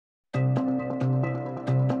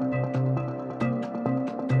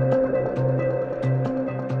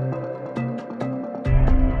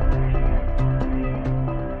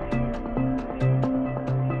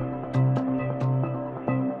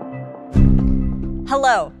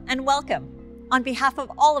Hello and welcome. On behalf of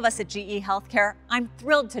all of us at GE Healthcare, I'm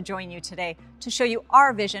thrilled to join you today to show you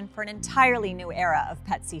our vision for an entirely new era of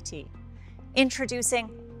PET-CT. Introducing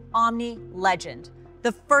Omni Legend,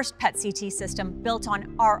 the first PET-CT system built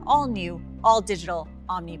on our all-new, all-digital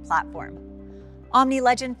Omni platform. Omni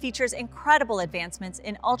Legend features incredible advancements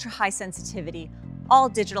in ultra-high sensitivity,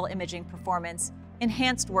 all-digital imaging performance,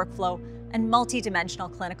 enhanced workflow, and multi-dimensional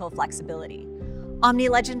clinical flexibility. Omni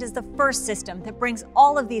Legend is the first system that brings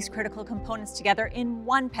all of these critical components together in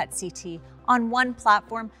one PET-CT on one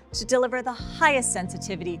platform to deliver the highest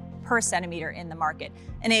sensitivity per centimeter in the market,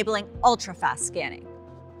 enabling ultra-fast scanning.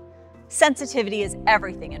 Sensitivity is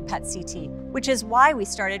everything in PET-CT, which is why we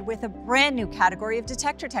started with a brand new category of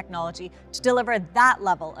detector technology to deliver that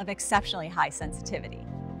level of exceptionally high sensitivity.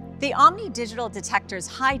 The Omni digital detector's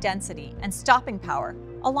high density and stopping power,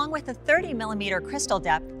 along with a 30mm crystal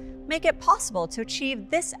depth, make it possible to achieve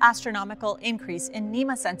this astronomical increase in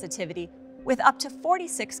NEMA sensitivity with up to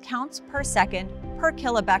 46 counts per second per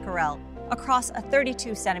kilobecquerel across a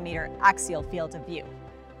 32cm axial field of view.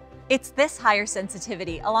 It's this higher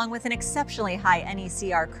sensitivity, along with an exceptionally high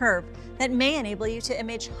NECR curve, that may enable you to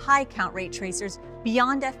image high count rate tracers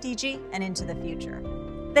beyond FDG and into the future.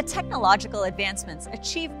 The technological advancements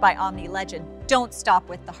achieved by Omni Legend don't stop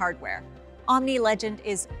with the hardware. Omni Legend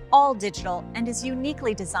is all digital and is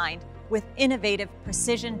uniquely designed with innovative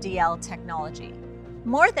Precision DL technology.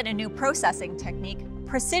 More than a new processing technique,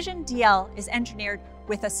 Precision DL is engineered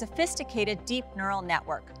with a sophisticated deep neural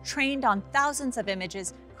network trained on thousands of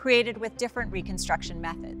images created with different reconstruction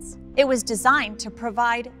methods. It was designed to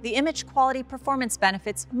provide the image quality performance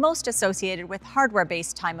benefits most associated with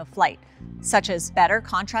hardware-based time of flight, such as better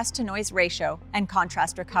contrast-to-noise ratio and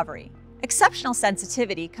contrast recovery. Exceptional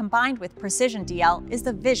sensitivity combined with Precision DL is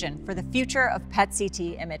the vision for the future of PET-CT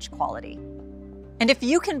image quality. And if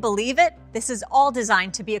you can believe it, this is all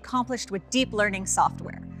designed to be accomplished with deep learning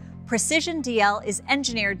software. Precision DL is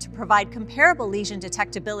engineered to provide comparable lesion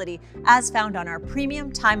detectability as found on our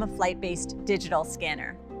premium time-of-flight-based digital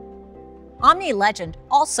scanner. Omni Legend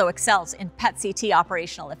also excels in PET-CT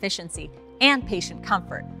operational efficiency and patient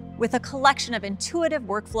comfort, with a collection of intuitive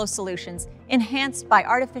workflow solutions enhanced by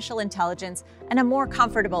artificial intelligence and a more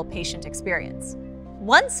comfortable patient experience.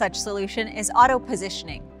 One such solution is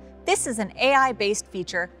auto-positioning. This is an AI-based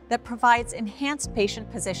feature that provides enhanced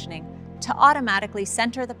patient positioning to automatically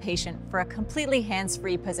center the patient for a completely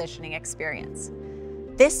hands-free positioning experience.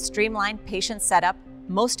 This streamlined patient setup,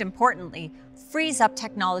 most importantly, frees up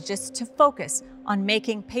technologists to focus on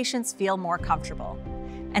making patients feel more comfortable.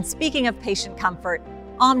 And speaking of patient comfort,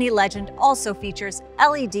 Omni Legend also features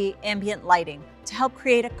LED ambient lighting to help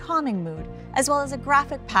create a calming mood, as well as a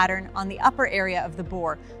graphic pattern on the upper area of the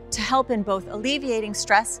bore to help in both alleviating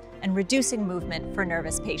stress and reducing movement for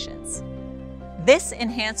nervous patients. This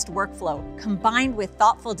enhanced workflow, combined with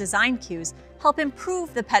thoughtful design cues, help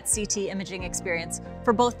improve the PET-CT imaging experience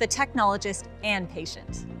for both the technologist and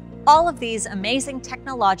patient. All of these amazing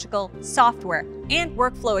technological, software, and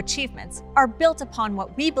workflow achievements are built upon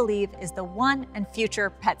what we believe is the one and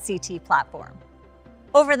future PET-CT platform.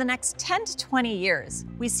 Over the next 10 to 20 years,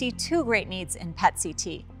 we see two great needs in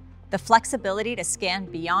PET-CT: the flexibility to scan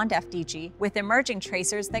beyond FDG with emerging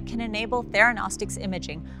tracers that can enable theranostics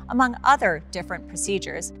imaging, among other different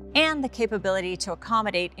procedures, and the capability to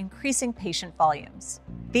accommodate increasing patient volumes.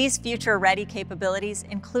 These future-ready capabilities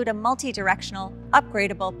include a multi-directional,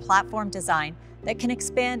 upgradable platform design that can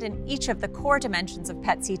expand in each of the core dimensions of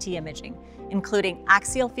PET-CT imaging, including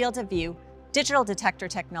axial field of view, digital detector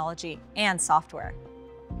technology, and software.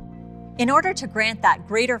 In order to grant that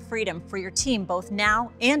greater freedom for your team both now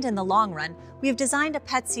and in the long run, we've designed a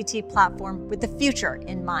PET-CT platform with the future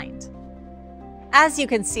in mind. As you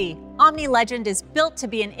can see, Omni Legend is built to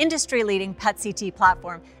be an industry-leading PET-CT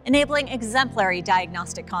platform, enabling exemplary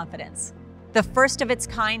diagnostic confidence. The first of its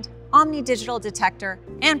kind, Omni Digital Detector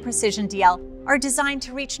and Precision DL are designed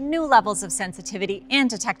to reach new levels of sensitivity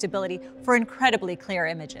and detectability for incredibly clear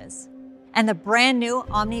images. And the brand new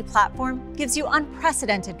Omni platform gives you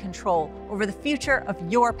unprecedented control over the future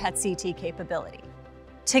of your PET-CT capability.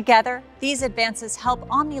 Together, these advances help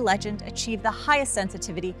Omni Legend achieve the highest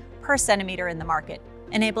sensitivity per centimeter in the market,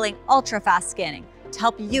 enabling ultra-fast scanning to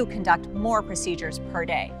help you conduct more procedures per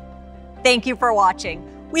day. Thank you for watching.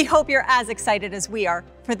 We hope you're as excited as we are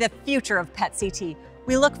for the future of PET-CT.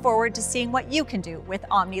 We look forward to seeing what you can do with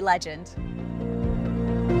Omni Legend.